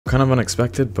Kind of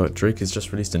unexpected, but Drake has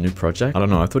just released a new project. I don't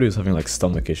know, I thought he was having like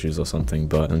stomach issues or something,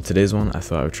 but in today's one, I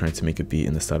thought I would try to make a beat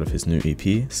in the style of his new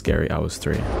EP, Scary Hours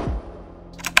 3.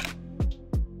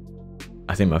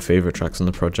 I think my favorite tracks on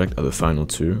the project are the final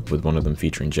two, with one of them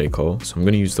featuring J. Cole, so I'm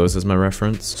going to use those as my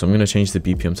reference. So I'm going to change the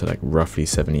BPM to like roughly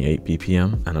 78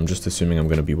 BPM, and I'm just assuming I'm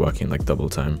going to be working like double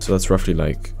time. So that's roughly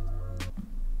like,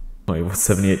 wait, what's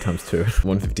 78 times 2?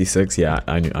 156, yeah,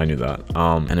 I knew that.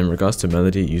 And in regards to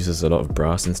melody, it uses a lot of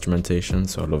brass instrumentation,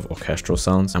 so a lot of orchestral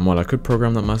sounds. And while I could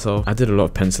program that myself, I did a lot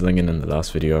of penciling in the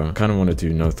last video. I kind of want to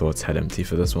do no thoughts, head empty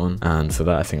for this one. And for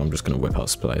that, I think I'm just going to whip out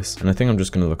Splice. And I think I'm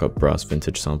just going to look up brass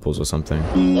vintage samples or something.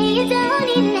 You don't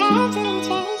even have to change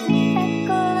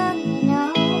the record,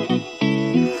 no.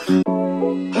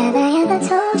 Have I ever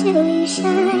told you you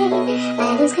shine?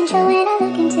 I lose control when I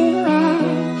look into your eyes.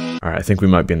 Alright, I think we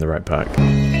might be in the right pack.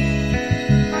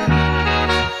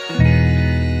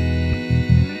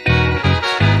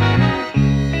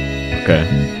 Okay.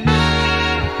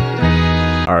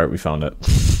 Alright, we found it.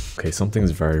 Okay, something's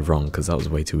very wrong because that was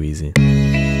way too easy.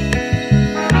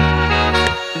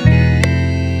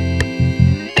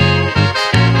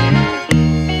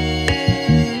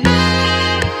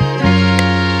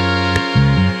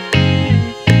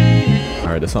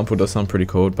 The sample does sound pretty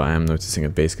cold, but I am noticing a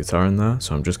bass guitar in there,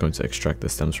 so I'm just going to extract the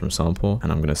stems from sample,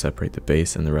 and I'm going to separate the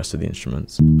bass and the rest of the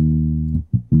instruments.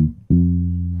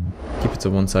 Keep it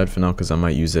to one side for now because I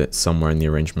might use it somewhere in the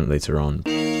arrangement later on.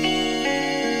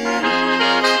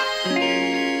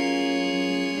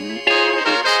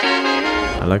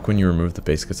 I like when you remove the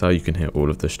bass guitar, you can hear all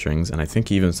of the strings, and I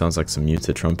think it even sounds like some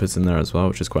muted trumpets in there as well,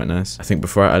 which is quite nice. I think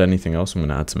before I add anything else, I'm going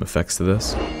to add some effects to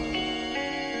this.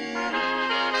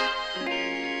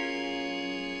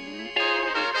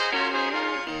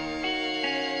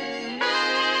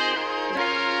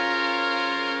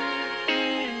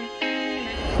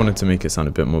 Wanted to make it sound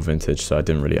a bit more vintage, so I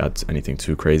didn't really add anything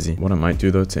too crazy. What I might do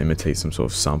though to imitate some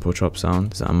sort of sample chop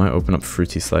sound is that I might open up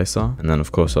Fruity Slicer, and then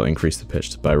of course I'll increase the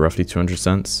pitch by roughly 200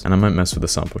 cents, and I might mess with the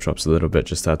sample chops a little bit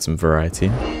just to add some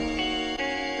variety.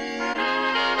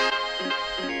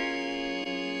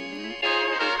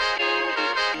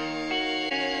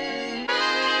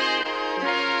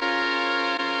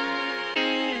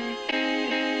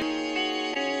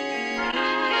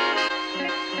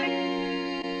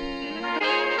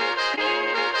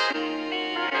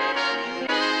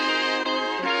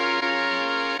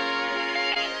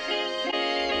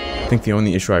 I think the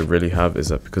only issue I really have is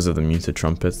that because of the muted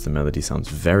trumpets, the melody sounds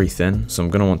very thin, so I'm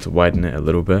going to want to widen it a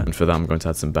little bit, and for that I'm going to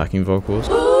add some backing vocals.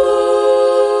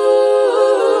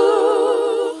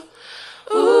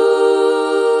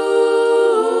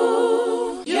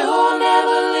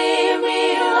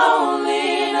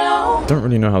 Don't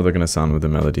really know how they're going to sound with the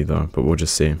melody though, but we'll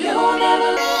just see.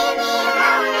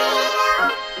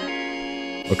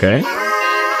 Okay.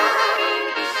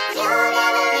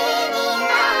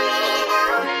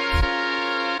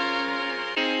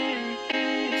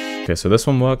 Okay, so this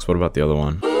one works. What about the other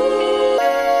one?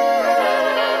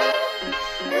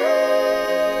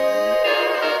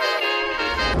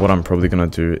 What I'm probably gonna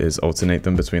do is alternate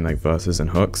them between like verses and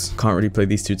hooks. Can't really play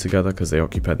these two together because they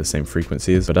occupy the same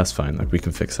frequencies, but that's fine, like we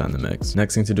can fix that in the mix.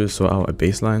 Next thing to do is sort out a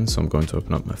bass line, so I'm going to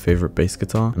open up my favorite bass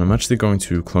guitar, and I'm actually going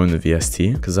to clone the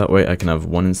VST, because that way I can have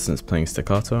one instance playing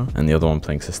staccato and the other one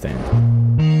playing sustained.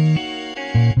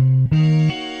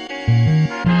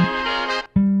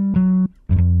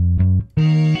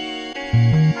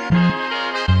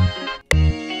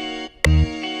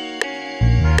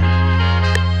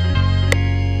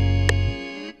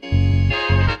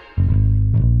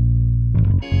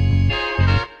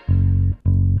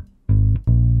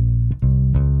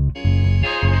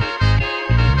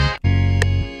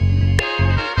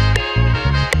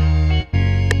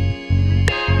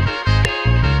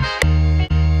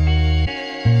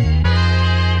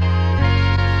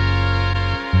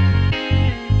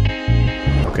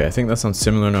 Okay, I think that sounds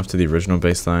similar enough to the original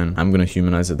bass line. I'm gonna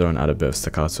humanize it though and add a bit of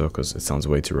staccato because it sounds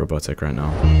way too robotic right now.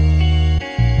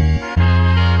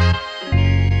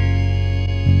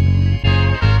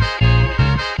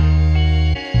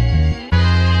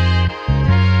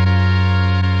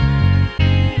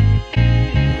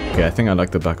 Okay, I think I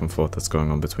like the back and forth that's going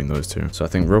on between those two. So I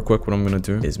think real quick what I'm gonna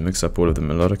do is mix up all of the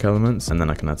melodic elements and then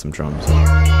I can add some drums.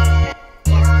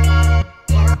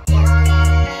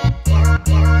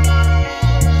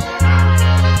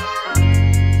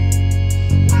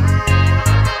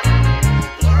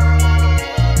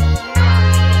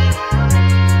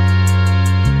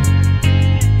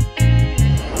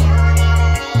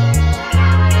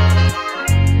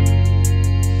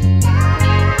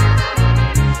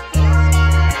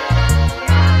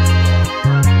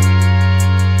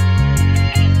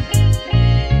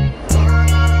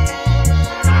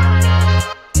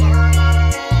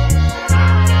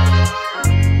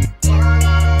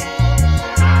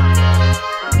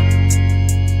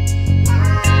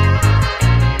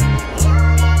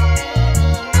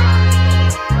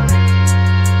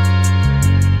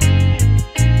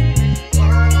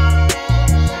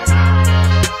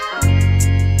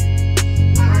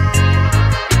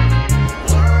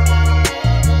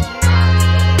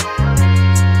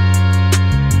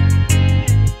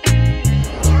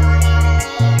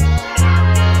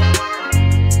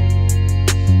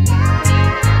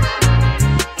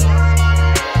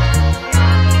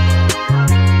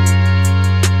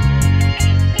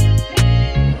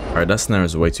 Alright, that snare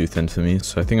is way too thin for me,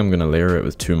 so I think I'm gonna layer it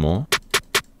with 2 more.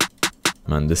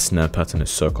 Man, this snare pattern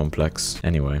is so complex.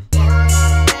 Anyway.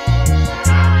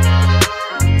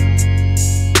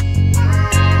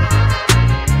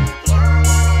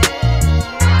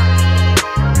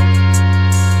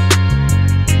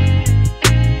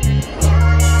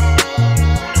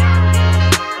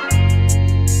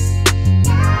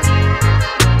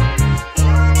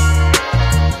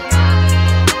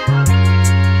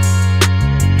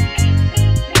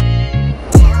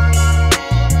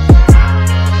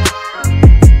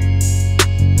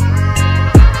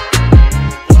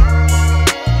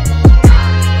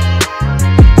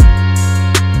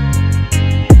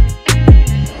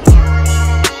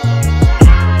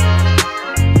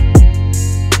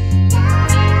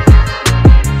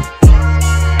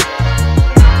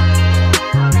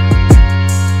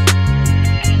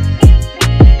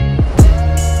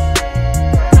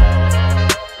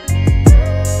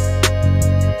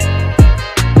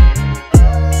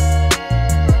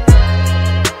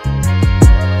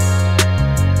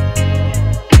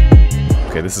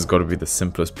 This has got to be the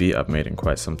simplest beat I've made in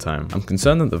quite some time. I'm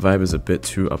concerned that the vibe is a bit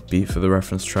too upbeat for the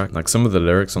reference track. Like, some of the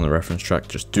lyrics on the reference track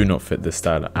just do not fit this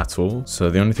style at all. So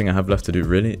the only thing I have left to do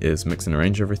really is mix and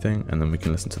arrange everything, and then we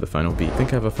can listen to the final beat. I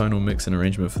think I have a final mix and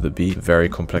arrangement for the beat. Very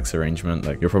complex arrangement.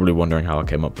 Like, you're probably wondering how I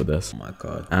came up with this. Oh my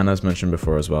god. And as mentioned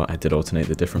before as well, I did alternate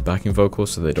the different backing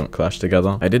vocals so they don't clash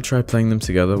together. I did try playing them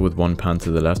together with 1 pan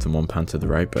to the left and 1 pan to the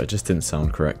right, but it just didn't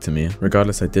sound correct to me.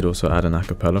 Regardless, I did also add an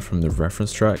acapella from the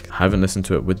reference track. I haven't listened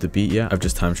to it with the beat yet. I've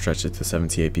just time stretched it to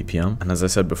 78 BPM. And as I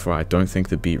said before, I don't think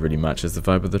the beat really matches the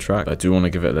vibe of the track. I do want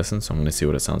to give it a listen, so I'm going to see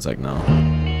what it sounds like now.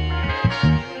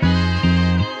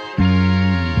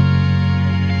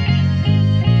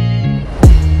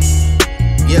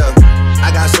 Yeah,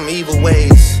 I got some evil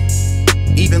ways.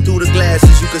 Even through the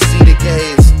glasses, you can see the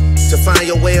gaze. To find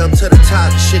your way up to the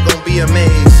top, shit gon' be a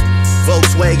maze.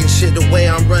 Volkswagen shit, the way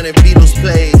I'm running Beatles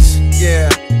plays. Yeah.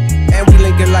 And we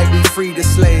linking like we freed the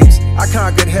slaves. I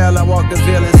conquered hell, I walked the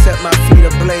veil and set my feet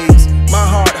ablaze. My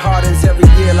heart hardens every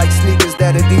year like sneakers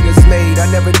that Adidas made.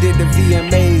 I never did the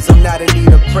VMAs, I'm not in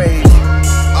need of praise.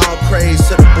 All praise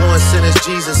to the born sinners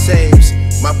Jesus saves.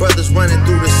 My brothers running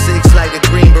through the 6 like the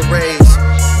Green Berets.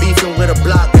 Beefing with a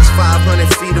block that's 500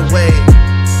 feet away.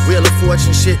 Wheel of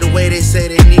Fortune shit the way they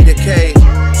say they need a K.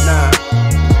 Nah,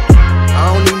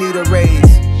 I only need a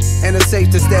raise. And a safe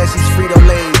to stash these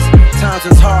Frito-Lays. Times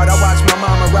was hard, I watched my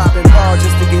mama robbing Paul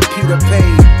just to get Peter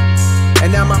paid. And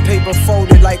now my paper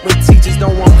folded like when teachers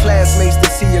don't want classmates to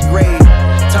see a grade.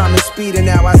 Time is speeding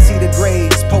now, I see the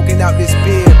grades poking out this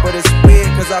beard. But it's weird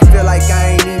cause I feel like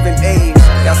I ain't even aged.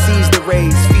 Y'all seize the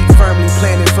rays, feet firmly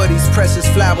planted for these precious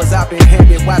flowers I've been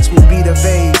handed. Watch me be the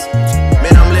vase.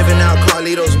 Man, I'm living out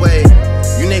Carlito's way.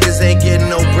 You niggas ain't getting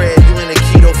no bread, you in the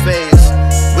keto phase.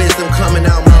 Wisdom coming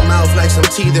out my mouth like some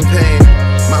teething pain.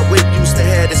 My whip used to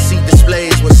have the seat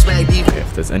displays with smack deep. Okay,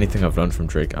 if there's anything I've learned from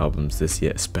Drake albums this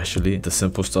year, especially, the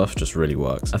simple stuff just really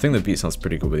works. I think the beat sounds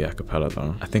pretty good with the acapella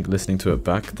though. I think listening to it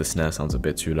back, the snare sounds a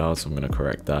bit too loud, so I'm gonna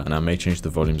correct that. And I may change the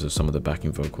volumes of some of the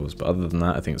backing vocals, but other than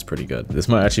that, I think it's pretty good. This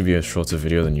might actually be a shorter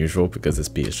video than usual because this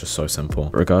beat is just so simple.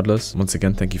 Regardless, once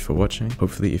again, thank you for watching.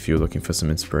 Hopefully, if you're looking for some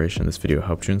inspiration, this video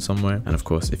helped you in some way. And of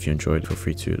course, if you enjoyed, feel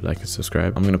free to like and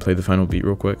subscribe. I'm gonna play the final beat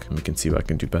real quick and we can see what I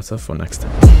can do better for next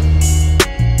time.